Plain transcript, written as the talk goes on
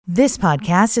This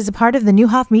podcast is a part of the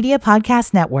Newhoff Media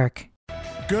Podcast Network.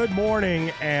 Good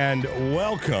morning and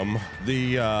welcome.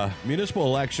 The municipal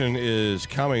election is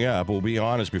coming up. We'll be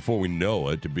honest before we know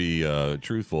it, to be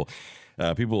truthful.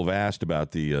 People have asked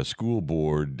about the school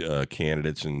board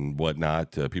candidates and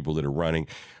whatnot, people that are running.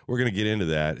 We're going to get into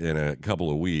that in a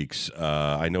couple of weeks.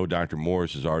 I know Dr.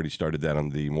 Morris has already started that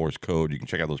on the Morse Code. You can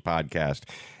check out those podcasts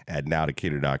at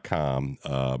nowdecatur.com,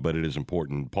 but it is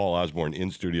important. Paul Osborne in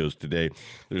studios today.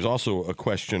 There's also a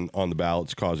question on the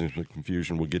ballots causing some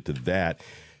confusion. We'll get to that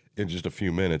in just a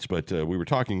few minutes, but we were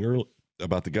talking earlier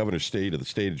about the governor's state of the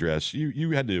state address.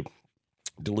 You had to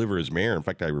deliver as mayor. In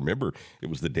fact, I remember it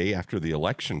was the day after the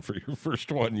election for your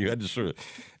first one. You had to sort of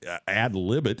ad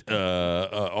lib it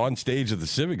on stage at the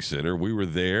Civic Center. We were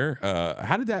there.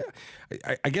 How did that?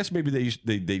 I guess maybe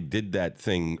they did that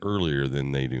thing earlier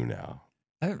than they do now.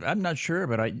 I'm not sure,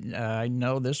 but I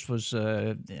know this was,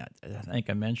 I think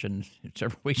I mentioned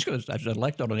several weeks ago, I was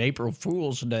elected on April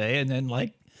Fool's Day, and then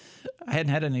I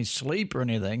hadn't had any sleep or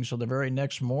anything, so the very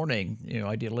next morning,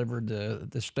 I delivered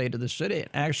the state of the city.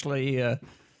 Actually,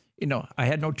 I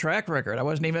had no track record. I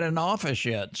wasn't even in office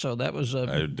yet, so that was...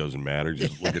 it doesn't matter.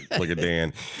 Just look at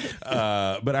Dan.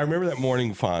 But I remember that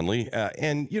morning fondly.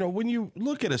 And, when you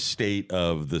look at a state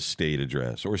of the state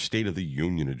address or State of the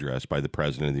Union address by the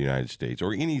President of the United States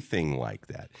or anything like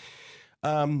that,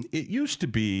 it used to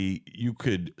be you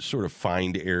could sort of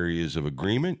find areas of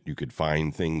agreement. You could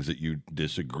find things that you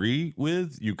disagree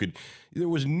with. There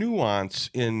was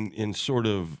nuance in sort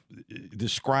of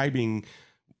describing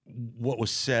what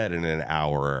was said in an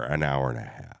hour and a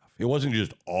half. It wasn't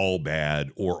just all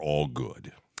bad or all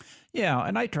good. Yeah,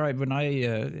 and I tried when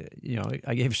I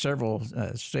gave several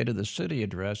State of the City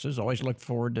addresses. Always looked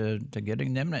forward to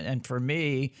getting them, and for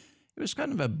me, it was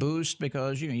kind of a boost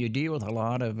because you deal with a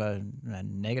lot of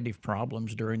negative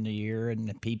problems during the year, and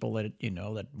the people that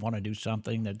that want to do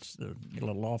something that's a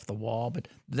little off the wall. But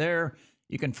there,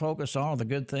 you can focus on all the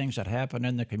good things that happen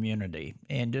in the community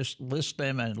and just list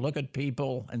them and look at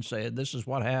people and say this is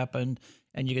what happened,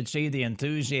 and you can see the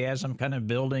enthusiasm kind of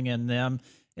building in them.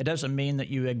 It doesn't mean that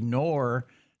you ignore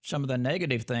some of the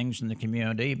negative things in the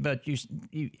community, but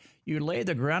you lay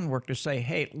the groundwork to say,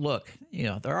 hey, look,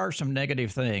 there are some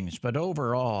negative things, but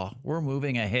overall, we're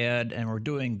moving ahead and we're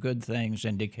doing good things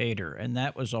in Decatur. And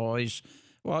that was always,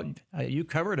 you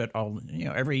covered it all,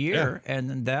 every year, yeah.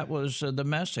 And that was the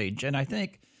message. And I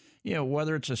think,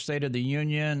 whether it's a State of the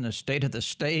Union, a State of the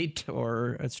State,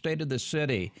 or a State of the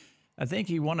City, I think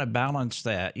you want to balance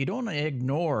that. You don't want to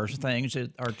ignore things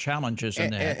that are challenges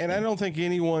in that. And I don't think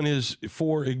anyone is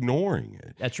for ignoring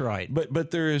it. That's right.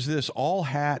 But there is this all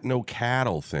hat, no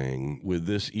cattle thing with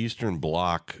this Eastern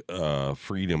Bloc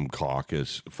Freedom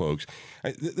Caucus folks.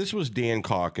 This was Dan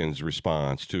Calkins'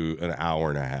 response to an hour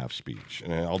and a half speech,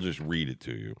 and I'll just read it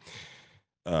to you.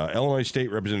 Illinois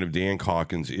State Representative Dan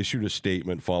Calkins issued a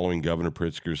statement following Governor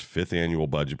Pritzker's fifth annual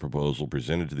budget proposal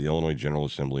presented to the Illinois General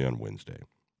Assembly on Wednesday.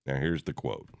 Now, here's the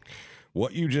quote.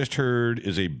 What you just heard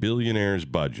is a billionaire's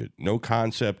budget. No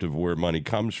concept of where money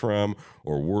comes from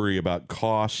or worry about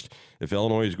cost. If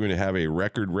Illinois is going to have a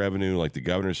record revenue like the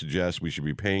governor suggests, we should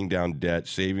be paying down debt,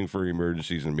 saving for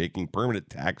emergencies, and making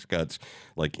permanent tax cuts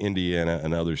like Indiana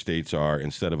and other states are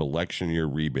instead of election year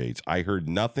rebates. I heard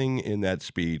nothing in that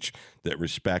speech that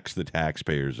respects the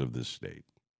taxpayers of this state.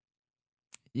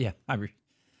 Yeah, I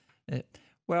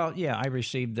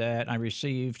received that.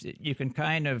 You can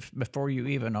kind of, before you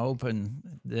even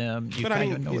open them,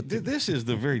 know what this is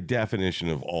the very definition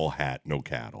of all hat, no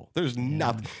cattle. There's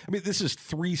nothing. I mean, this is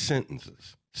three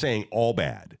sentences saying all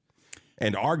bad.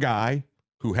 And our guy,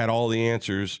 who had all the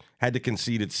answers, had to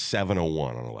concede at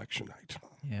 7:01 on election night.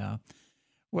 Yeah.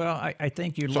 Well, I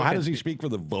think you look So how does he speak for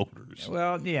the voters?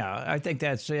 Well, yeah, I think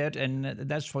that's it, and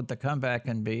that's what the comeback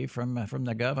can be from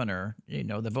the governor.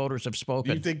 The voters have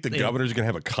spoken. You think the governor's going to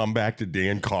have a comeback to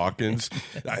Dan Calkins?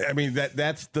 I mean,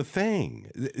 that's the thing.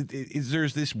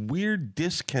 There's this weird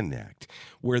disconnect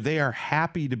where they are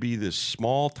happy to be this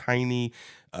small, tiny,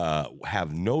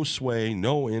 have no sway,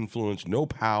 no influence, no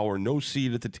power, no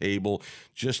seat at the table,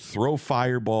 just throw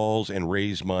fireballs and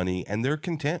raise money, and they're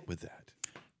content with that.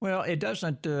 Well, it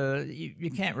doesn't, you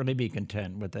can't really be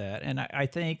content with that. And I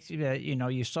think,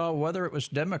 you saw whether it was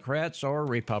Democrats or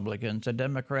Republicans, the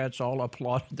Democrats all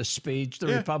applauded the speech. The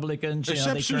Republicans,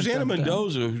 except Susana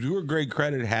Mendoza, who to her great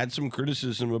credit had some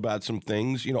criticism about some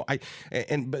things,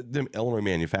 but the Illinois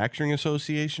Manufacturing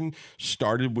Association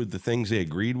started with the things they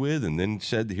agreed with and then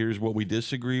said, here's what we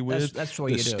disagree with. That's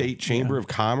what you do. The State Chamber of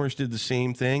Commerce did the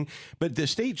same thing. But the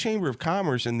State Chamber of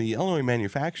Commerce and the Illinois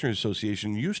Manufacturing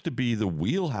Association used to be the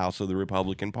wheelhouse of the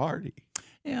Republican Party.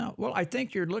 Yeah, well, I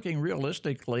think you're looking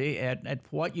realistically at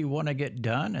what you want to get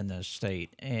done in this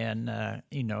state. And,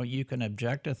 you can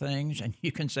object to things and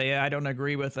you can say, I don't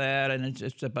agree with that. And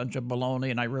it's a bunch of baloney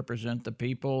and I represent the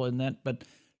people and that. But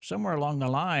somewhere along the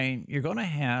line, you're going to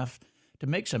have to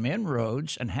make some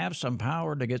inroads and have some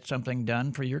power to get something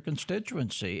done for your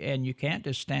constituency. And you can't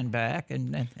just stand back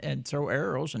and throw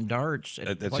arrows and darts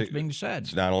at what's being said.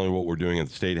 It's not only what we're doing at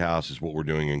the State House, it's what we're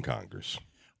doing in Congress.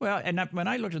 Well, and when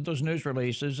I looked at those news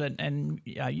releases, and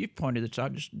you pointed this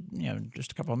out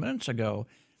just a couple of minutes ago,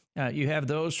 you have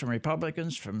those from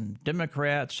Republicans, from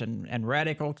Democrats, and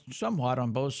radical somewhat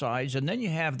on both sides, and then you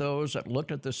have those that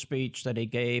looked at the speech that he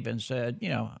gave and said,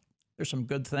 there's some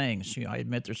good things. I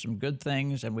admit there's some good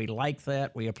things, and we like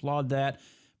that, we applaud that.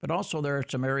 But also there are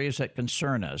some areas that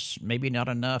concern us. Maybe not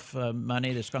enough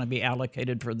money that's going to be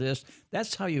allocated for this.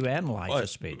 That's how you analyze a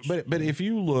speech. But if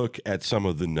you look at some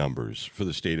of the numbers for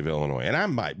the state of Illinois, and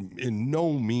I'm in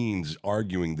no means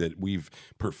arguing that we've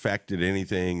perfected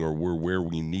anything or we're where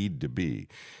we need to be.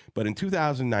 But in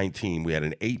 2019, we had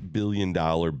an $8 billion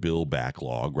bill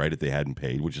backlog, right, that they hadn't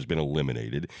paid, which has been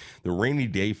eliminated. The rainy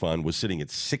day fund was sitting at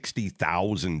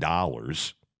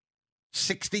 $60,000.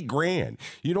 60 grand.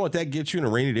 You know what that gets you in a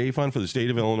rainy day fund for the state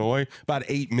of Illinois? About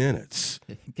 8 minutes.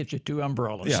 It gets you 2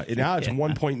 umbrellas. Yeah, and now it's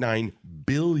 $1.9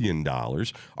 billion.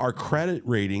 Our credit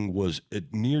rating was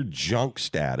at near junk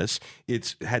status.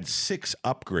 It's had 6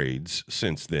 upgrades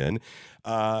since then.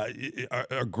 Our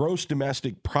gross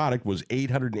domestic product was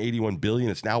 $881 billion.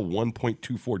 It's now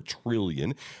 $1.24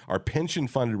 trillion. Our pension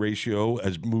funded ratio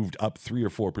has moved up 3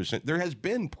 or 4%. There has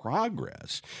been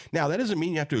progress. Now, that doesn't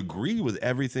mean you have to agree with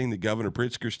everything that Governor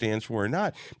Pritzker stands for or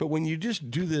not. But when you just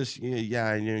do this,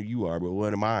 I know you are, but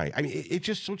what am I? I mean, it's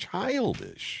just so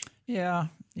childish. Yeah.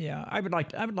 I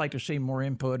would like to see more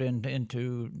input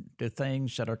into the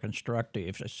things that are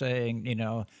constructive. Saying,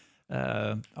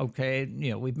 okay,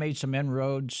 we've made some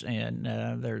inroads, and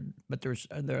there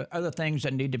are other things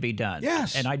that need to be done.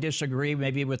 Yes, and I disagree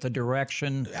maybe with the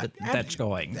direction that's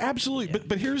going. Absolutely, yeah.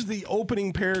 But here's the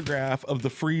opening paragraph of the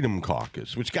Freedom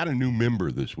Caucus, which got a new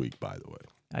member this week, by the way.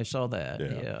 I saw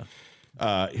that.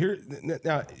 Yeah. Here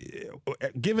now,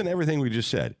 given everything we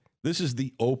just said, this is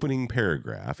the opening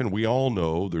paragraph, and we all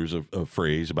know there's a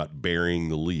phrase about burying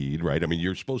the lead, right? I mean,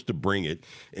 you're supposed to bring it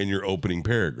in your opening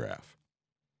paragraph.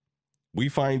 We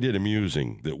find it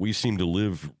amusing that we seem to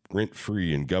live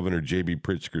rent-free in Governor J.B.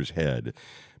 Pritzker's head,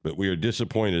 but we are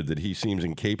disappointed that he seems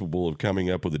incapable of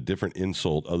coming up with a different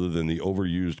insult other than the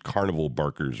overused carnival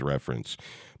barkers reference.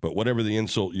 But whatever the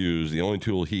insult used, the only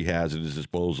tool he has at his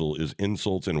disposal is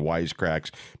insults and wisecracks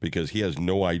because he has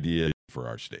no idea for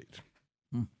our state.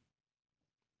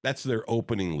 That's their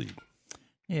opening lead.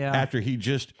 Yeah. After he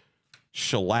just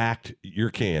shellacked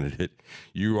your candidate,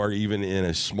 you are even in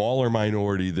a smaller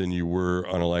minority than you were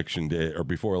on election day or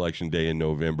before election day in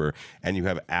November, and you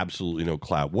have absolutely no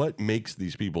clout. What makes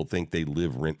these people think they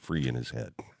live rent-free in his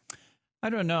head?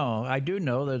 I don't know. I do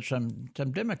know that some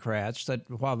Democrats that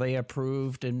while they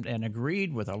approved and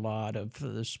agreed with a lot of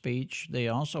the speech, they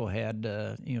also had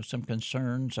some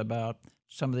concerns about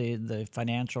some of the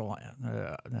financial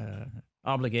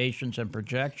obligations and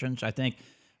projections. I think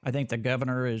the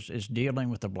governor is dealing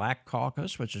with the Black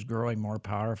Caucus, which is growing more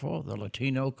powerful, the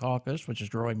Latino Caucus, which is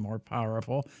growing more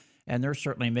powerful, and they're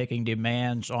certainly making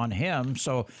demands on him.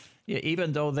 So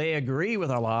even though they agree with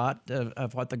a lot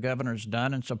of what the governor's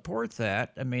done and support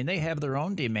that, I mean, they have their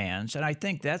own demands. And I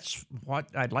think that's what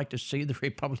I'd like to see the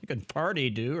Republican Party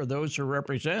do, or those who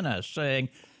represent us, saying,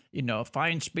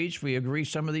 fine speech. We agree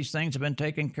some of these things have been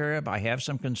taken care of. I have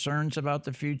some concerns about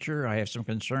the future. I have some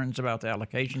concerns about the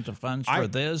allocations of funds for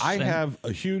this. I have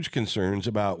huge concerns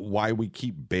about why we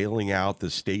keep bailing out the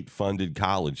state-funded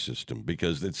college system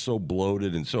because it's so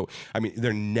bloated and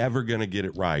they're never going to get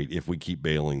it right if we keep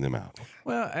bailing them out.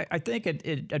 Well, I think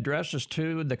it addresses,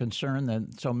 too, the concern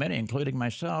that so many, including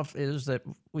myself, is that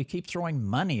we keep throwing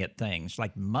money at things.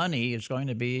 Like money is going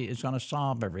to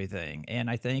solve everything. And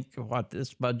I think what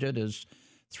this budget is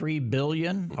 $3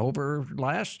 billion over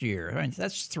last year. I mean,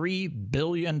 that's $3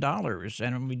 billion.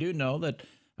 And we do know that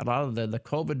a lot of the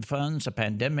COVID funds, the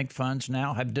pandemic funds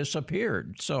now have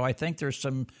disappeared. So I think there's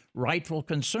some rightful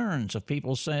concerns of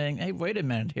people saying, hey, wait a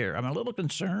minute here. I'm a little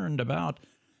concerned about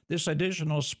this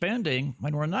additional spending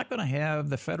when we're not going to have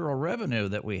the federal revenue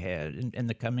that we had in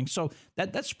the coming. So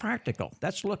that's practical.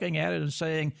 That's looking at it and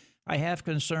saying, I have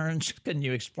concerns. Can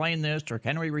you explain this, or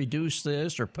can we reduce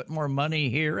this, or put more money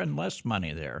here and less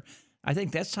money there? I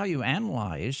think that's how you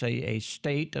analyze a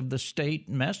state of the state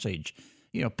message.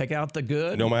 Pick out the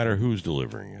good. No matter who's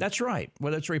delivering it. That's right.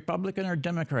 Whether it's Republican or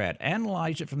Democrat,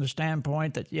 analyze it from the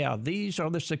standpoint that, these are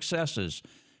the successes.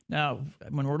 Now,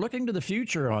 when we're looking to the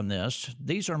future on this,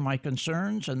 these are my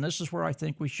concerns, and this is where I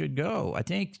think we should go. I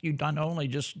think you not only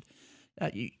just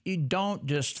you don't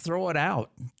just throw it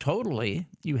out totally.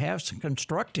 You have some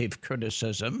constructive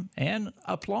criticism and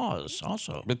applause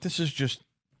also. But this is just,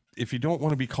 if you don't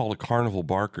want to be called a carnival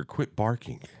barker, quit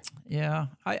barking. Yeah,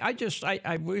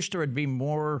 I wish there would be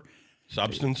more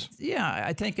Substance? Yeah,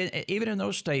 I think even in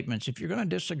those statements, if you're going to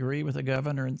disagree with the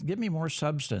governor, give me more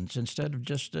substance instead of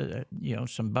just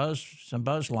some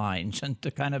buzz lines and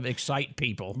to kind of excite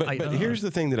people. But here's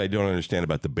the thing that I don't understand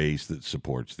about the base that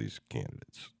supports these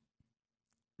candidates.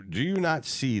 Do you not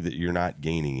see that you're not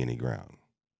gaining any ground?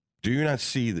 Do you not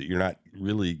see that you're not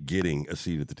really getting a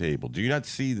seat at the table? Do you not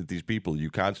see that these people you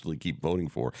constantly keep voting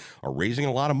for are raising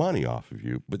a lot of money off of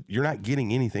you, but you're not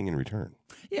getting anything in return?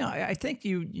 Yeah, I think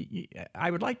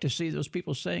I would like to see those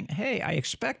people saying, hey, I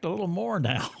expect a little more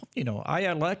now. I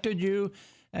elected you,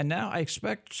 and now I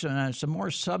expect some more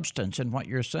substance in what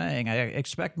you're saying. I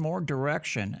expect more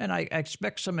direction, and I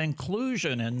expect some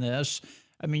inclusion in this.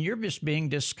 I mean, you're just being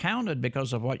discounted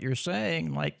because of what you're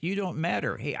saying. Like, you don't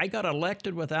matter. Hey, I got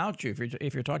elected without you.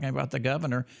 If you're talking about the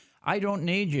governor, I don't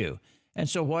need you. And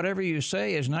so whatever you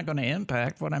say is not going to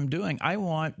impact what I'm doing. I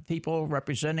want people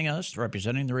representing us,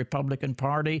 representing the Republican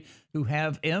Party, who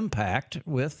have impact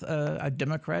with a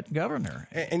Democrat governor.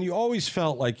 And you always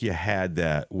felt like you had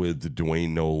that with the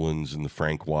Dwayne Nolans and the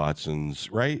Frank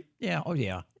Watsons, right? Yeah. Oh,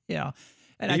 yeah. Yeah.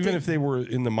 And even if they were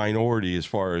in the minority as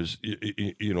far as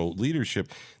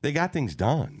leadership, they got things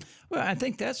done. Well, I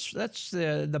think that's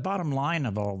the bottom line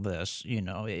of all this.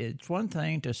 It's one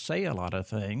thing to say a lot of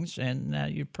things, and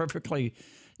you've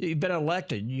been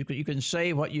elected. You can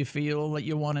say what you feel that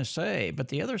you want to say, but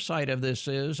the other side of this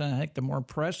is, and I think the more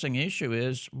pressing issue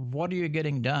is, what are you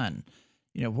getting done?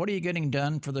 What are you getting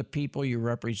done for the people you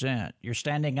represent? You're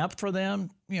standing up for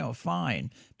them, fine.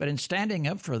 But in standing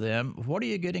up for them, what are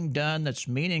you getting done that's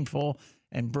meaningful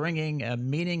and bringing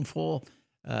meaningful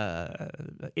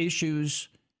issues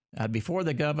before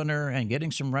the governor and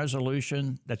getting some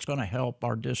resolution that's going to help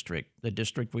our district, the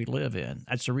district we live in?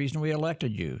 That's the reason we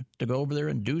elected you, to go over there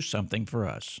and do something for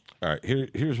us. All right,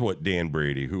 here's what Dan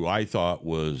Brady, who I thought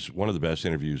was one of the best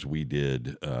interviews we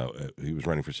did, he was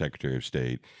running for Secretary of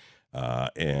State.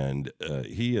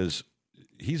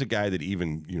 He's a guy that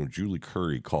even, Julie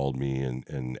Curry called me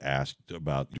and asked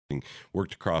about doing,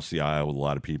 worked across the aisle with a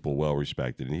lot of people, well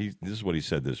respected. And this is what he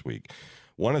said this week.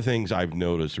 One of the things I've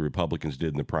noticed the Republicans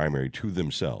did in the primary to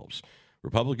themselves.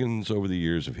 Republicans over the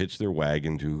years have hitched their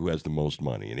wagon to who has the most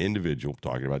money. An individual,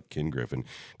 talking about Ken Griffin,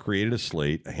 created a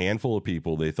slate, a handful of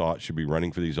people they thought should be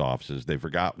running for these offices. They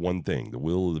forgot one thing, the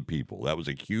will of the people. That was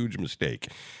a huge mistake.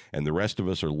 And the rest of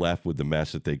us are left with the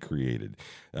mess that they created.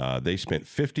 They spent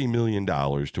 $50 million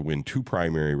to win 2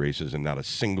 primary races and not a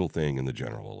single thing in the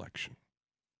general election.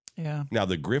 Yeah. Now,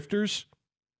 the grifters,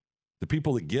 the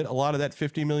people that get a lot of that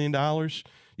 $50 million,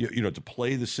 to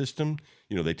play the system,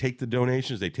 they take the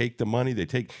donations, they take the money, they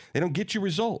don't get you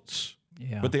results.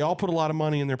 Yeah. But they all put a lot of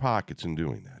money in their pockets in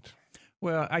doing that.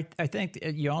 Well, I think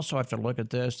you also have to look at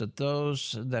this, that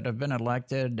those that have been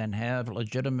elected and have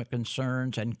legitimate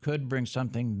concerns and could bring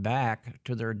something back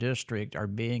to their district are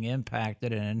being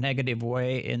impacted in a negative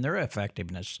way in their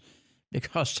effectiveness,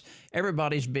 because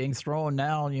everybody's being thrown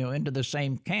now, into the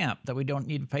same camp, that we don't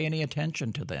need to pay any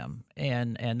attention to them.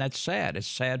 And that's sad. It's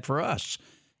sad for us.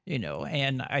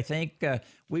 And I think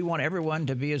we want everyone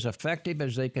to be as effective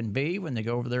as they can be when they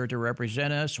go over there to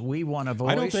represent us. We want a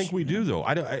voice. I don't think we do, though.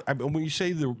 When you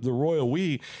say the royal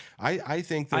we, I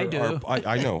think there I do.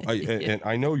 I know, and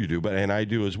I know you do, and I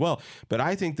do as well. But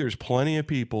I think there's plenty of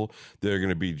people that are going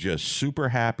to be just super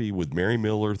happy with Mary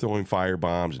Miller throwing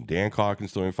firebombs and Dan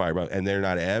Calkins throwing firebombs, and they're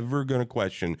not ever going to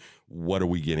question, what are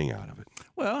we getting out of it?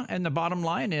 Well, and the bottom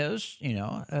line is,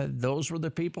 those were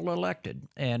the people elected.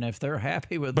 And if they're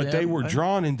happy with them. But they were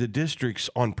drawn into districts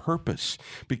on purpose,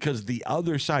 because the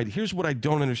other side, here's what I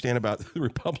don't understand about the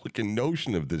Republican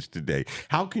notion of this today.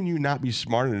 How can you not be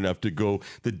smart enough to go,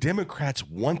 the Democrats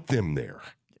want them there?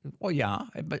 Well, yeah,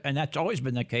 and that's always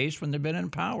been the case when they've been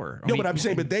in power. But I'm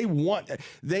saying, but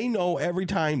they know every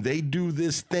time they do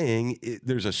this thing,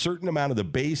 there's a certain amount of the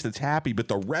base that's happy, but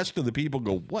the rest of the people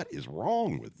go, what is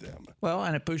wrong with them? Well,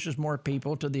 and it pushes more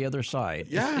people to the other side.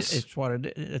 Yes. It's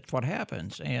what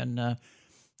happens. And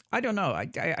I don't know.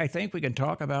 I think we can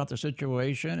talk about the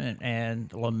situation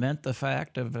and lament the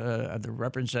fact of the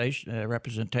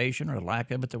representation or lack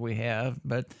of it that we have,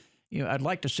 but I'd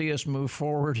like to see us move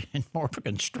forward in more of a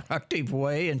constructive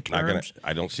way in terms.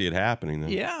 I don't see it happening, though.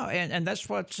 Yeah, and that's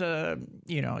what's,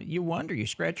 you wonder, you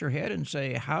scratch your head and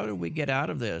say, how do we get out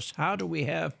of this? How do we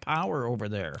have power over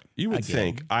there? You would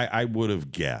think, I would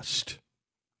have guessed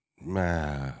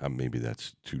maybe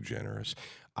that's too generous.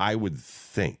 I would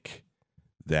think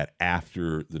that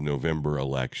after the November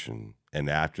election and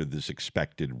after this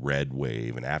expected red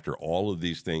wave and after all of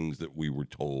these things that we were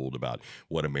told about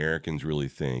what Americans really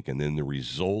think, and then the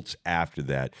results after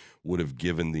that would have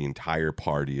given the entire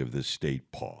party of this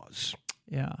state pause.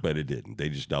 Yeah. But it didn't. They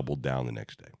just doubled down the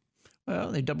next day.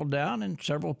 Well, they doubled down, and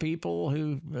several people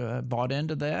who bought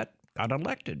into that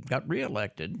got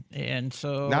reelected. And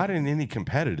so. Not in any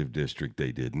competitive district,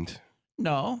 they didn't.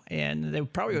 No, and they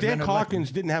probably would have Dan been Hawkins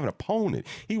didn't have an opponent.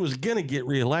 He was going to get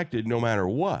reelected no matter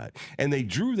what. And they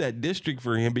drew that district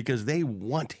for him because they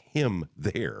want him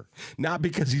there. Not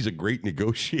because he's a great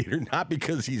negotiator, not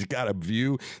because he's got a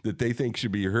view that they think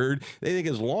should be heard. They think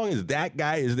as long as that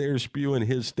guy is there spewing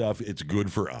his stuff, it's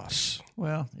good for us.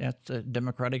 Well, that's a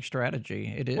Democratic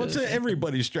strategy. It is. Well, it's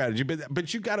everybody's strategy,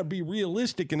 but you got to be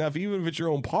realistic enough, even if it's your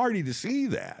own party, to see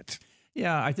that.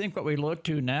 Yeah, I think what we look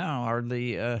to now are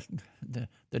the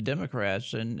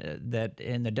Democrats and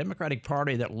the Democratic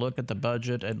Party that look at the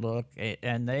budget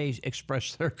and they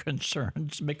express their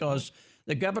concerns because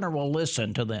the governor will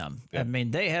listen to them. Yeah. I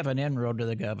mean, they have an inroad to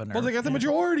the governor. Well, they got the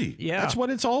majority. Yeah, that's what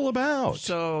it's all about.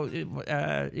 So,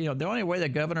 the only way the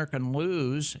governor can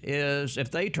lose is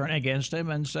if they turn against him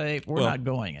and say we're not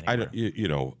going anywhere.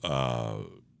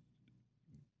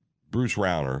 Bruce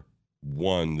Rauner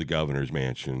won the governor's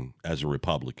mansion as a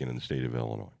Republican in the state of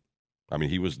Illinois. I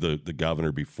mean, he was the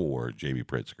governor before J.B.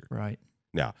 Pritzker. Right.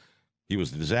 Now, he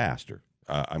was a disaster.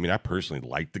 I personally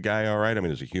liked the guy all right. I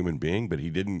mean, as a human being, but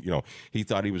he didn't, he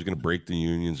thought he was going to break the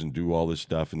unions and do all this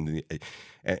stuff. And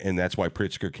that's why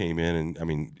Pritzker came in.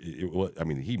 And,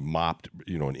 he mopped,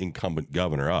 an incumbent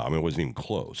governor up. I mean, it wasn't even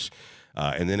close.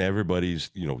 And then everybody's,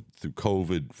 through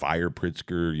COVID, fire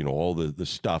Pritzker, all the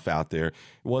stuff out there. It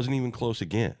wasn't even close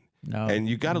again. No. And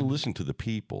you got to listen to the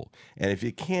people. And if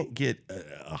you can't get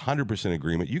 100%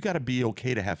 agreement, you got to be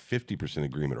okay to have 50%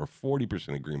 agreement or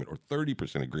 40% agreement or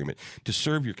 30% agreement to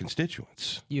serve your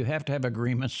constituents. You have to have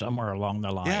agreement somewhere along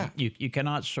the line. Yeah. You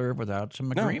cannot serve without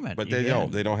some agreement. But they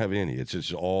don't. They don't have any. It's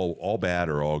just all bad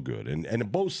or all good.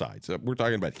 And both sides. We're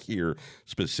talking about here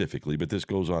specifically, but this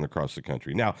goes on across the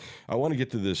country. Now, I want to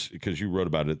get to this because you wrote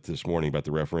about it this morning about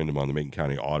the referendum on the Macon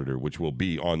County Auditor, which will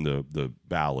be on the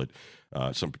ballot.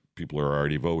 Some people are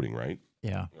already voting, right?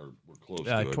 Yeah. Or we're close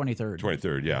to it. 23rd.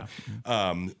 23rd, yeah.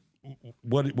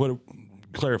 What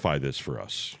clarify this for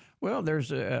us? Well,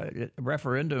 there's a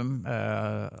referendum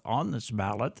on this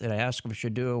ballot that asks if we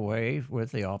should do away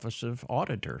with the office of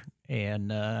auditor.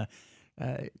 And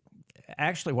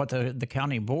actually what the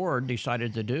county board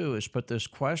decided to do is put this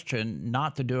question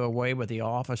not to do away with the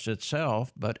office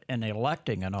itself, but in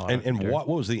electing an auditor. And what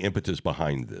was the impetus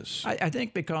behind this? I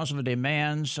think because of the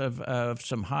demands of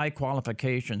some high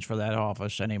qualifications for that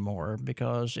office anymore,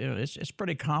 because it's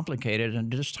pretty complicated,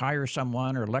 and just hire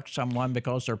someone or elect someone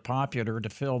because they're popular to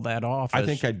fill that office. I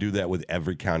think I'd do that with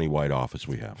every county-wide office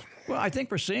we have. Well, I think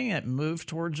we're seeing it move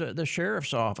towards the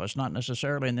sheriff's office, not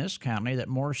necessarily in this county, that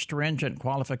more stringent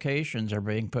qualifications are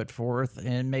being put forth,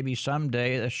 and maybe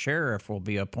someday the sheriff will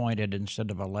be appointed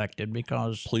instead of elected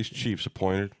because... Police chief's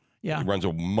appointed. Yeah. He runs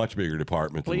a much bigger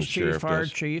department than the sheriff Police chief, fire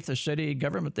does. chief, the city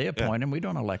government, they appoint him. We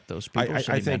don't elect those people,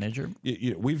 city manager.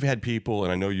 We've had people,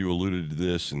 and I know you alluded to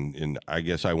this, and I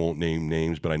guess I won't name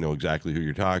names, but I know exactly who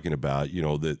you're talking about,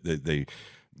 that they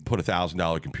put a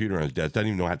 $1,000 computer on his desk, doesn't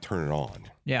even know how to turn it on.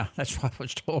 Yeah, that's what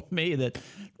was told me, that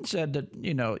said that,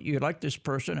 you like this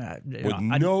person. With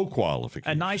no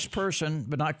qualifications. A nice person,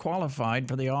 but not qualified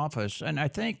for the office. And I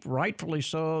think rightfully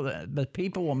so that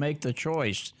people will make the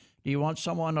choice. Do you want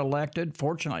someone elected?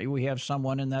 Fortunately, we have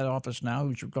someone in that office now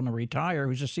who's going to retire,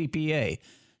 who's a CPA.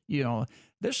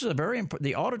 This is a very important.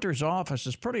 The auditor's office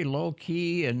is pretty low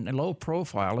key and low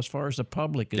profile as far as the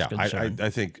public is concerned. I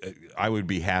think I would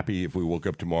be happy if we woke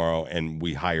up tomorrow and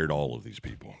we hired all of these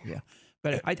people. Yeah,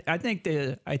 but I think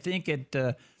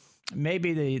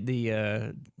maybe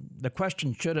the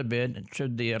question should have been,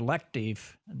 should the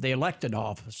elected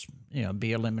office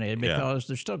be eliminated, because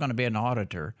there's still going to be an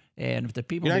auditor, and if the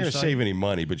people you're not going to save any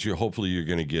money, but hopefully you're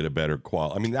going to get a better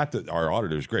quality. I mean, not that our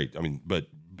auditor is great. I mean, but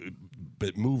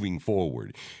moving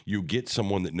forward, you get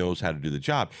someone that knows how to do the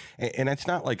job. And it's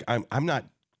not like I'm not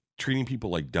treating people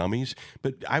like dummies,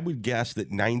 but I would guess that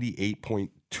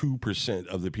 98.2%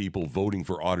 of the people voting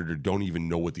for auditor don't even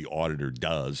know what the auditor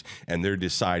does, and they're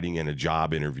deciding in a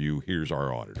job interview, here's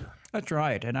our auditor. That's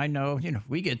right. And I know,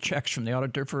 we get checks from the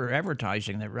auditor for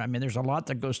advertising. There's a lot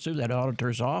that goes through that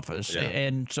auditor's office. Yeah.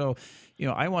 And so,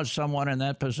 I want someone in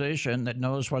that position that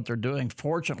knows what they're doing.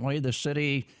 Fortunately, the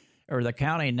city or the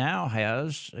county now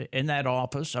has in that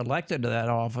office, elected to that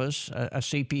office, a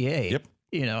CPA. Yep.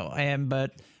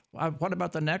 But What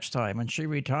about the next time when she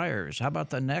retires? How about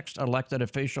the next elected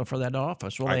official for that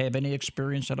office? Will they have any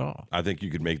experience at all? I think you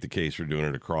could make the case for doing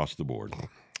it across the board.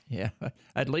 Yeah,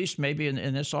 at least maybe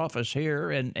in this office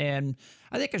here. And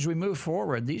I think as we move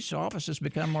forward, these offices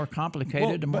become more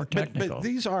complicated and more technical. But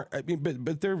these are, I mean,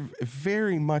 but they're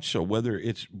very much so. Whether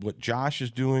it's what Josh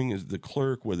is doing as the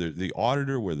clerk, whether the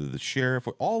auditor, whether the sheriff,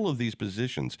 all of these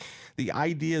positions, the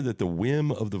idea that the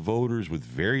whim of the voters with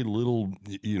very little,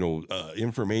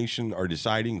 information are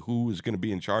deciding who is going to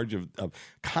be in charge of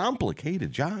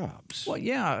complicated jobs. Well,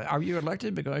 yeah. Are you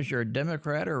elected because you're a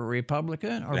Democrat or a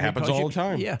Republican? Or it happens all the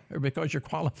time. Yeah, or because you're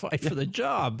qualified for the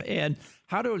job. And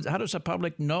how does the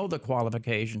public know the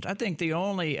qualifications? I think the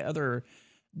argument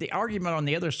on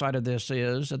the other side of this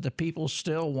is that the people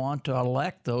still want to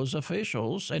elect those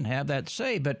officials and have that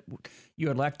say. But you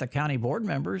elect the county board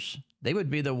members, they would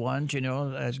be the ones, trying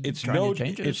to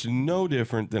change it. It's no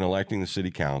different than electing the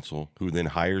city council, who then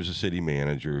hires a city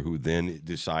manager, who then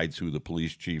decides who the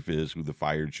police chief is, who the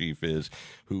fire chief is.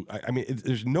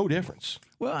 There's no difference.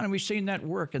 Well, and we've seen that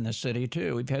work in the city,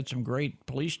 too. We've had some great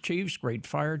police chiefs, great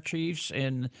fire chiefs,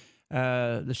 and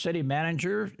the city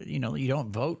manager, you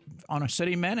don't vote on a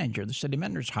city manager. The city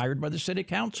manager is hired by the city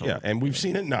council. Yeah, and we've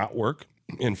seen it not work,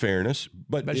 in fairness,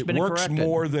 but it works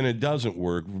more than it doesn't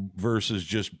work versus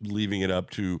just leaving it up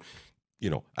to,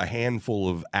 a handful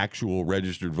of actual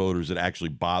registered voters that actually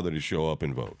bother to show up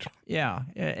and vote. Yeah,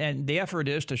 and the effort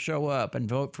is to show up and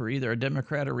vote for either a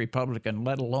Democrat or Republican,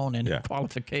 let alone any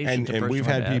qualifications. And we've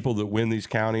had people that win these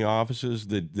county offices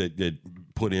that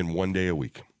put in 1 day a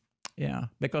week. Yeah,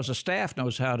 because the staff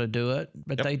knows how to do it,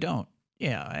 but they don't.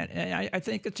 Yeah, and I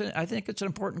think it's an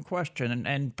important question,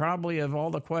 and probably of all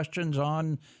the questions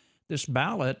on this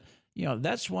ballot,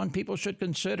 that's one people should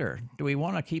consider. Do we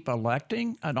want to keep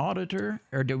electing an auditor,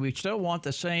 or do we still want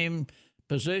the same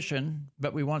position,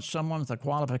 but we want someone with the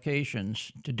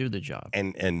qualifications to do the job?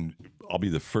 And I'll be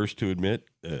the first to admit,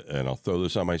 and I'll throw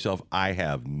this on myself, I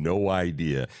have no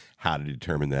idea how to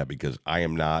determine that because I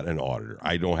am not an auditor.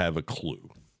 I don't have a clue.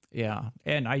 Yeah,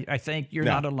 and I think you're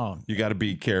not alone. You got to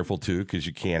be careful, too, because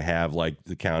you can't have, like,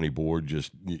 the county board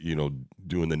just,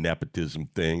 doing the nepotism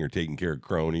thing or taking care of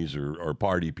cronies or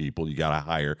party people. You got to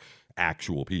hire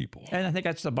actual people. And I think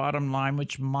that's the bottom line,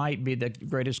 which might be the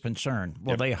greatest concern.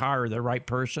 Will they hire the right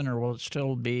person, or will it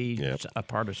still be a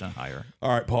partisan hire?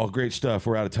 All right, Paul, great stuff.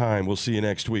 We're out of time. We'll see you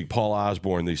next week. Paul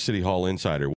Osborne, the City Hall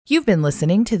Insider. You've been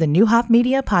listening to the Neuhoff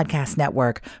Media Podcast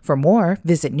Network. For more,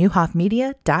 visit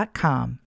neuhoffmedia.com.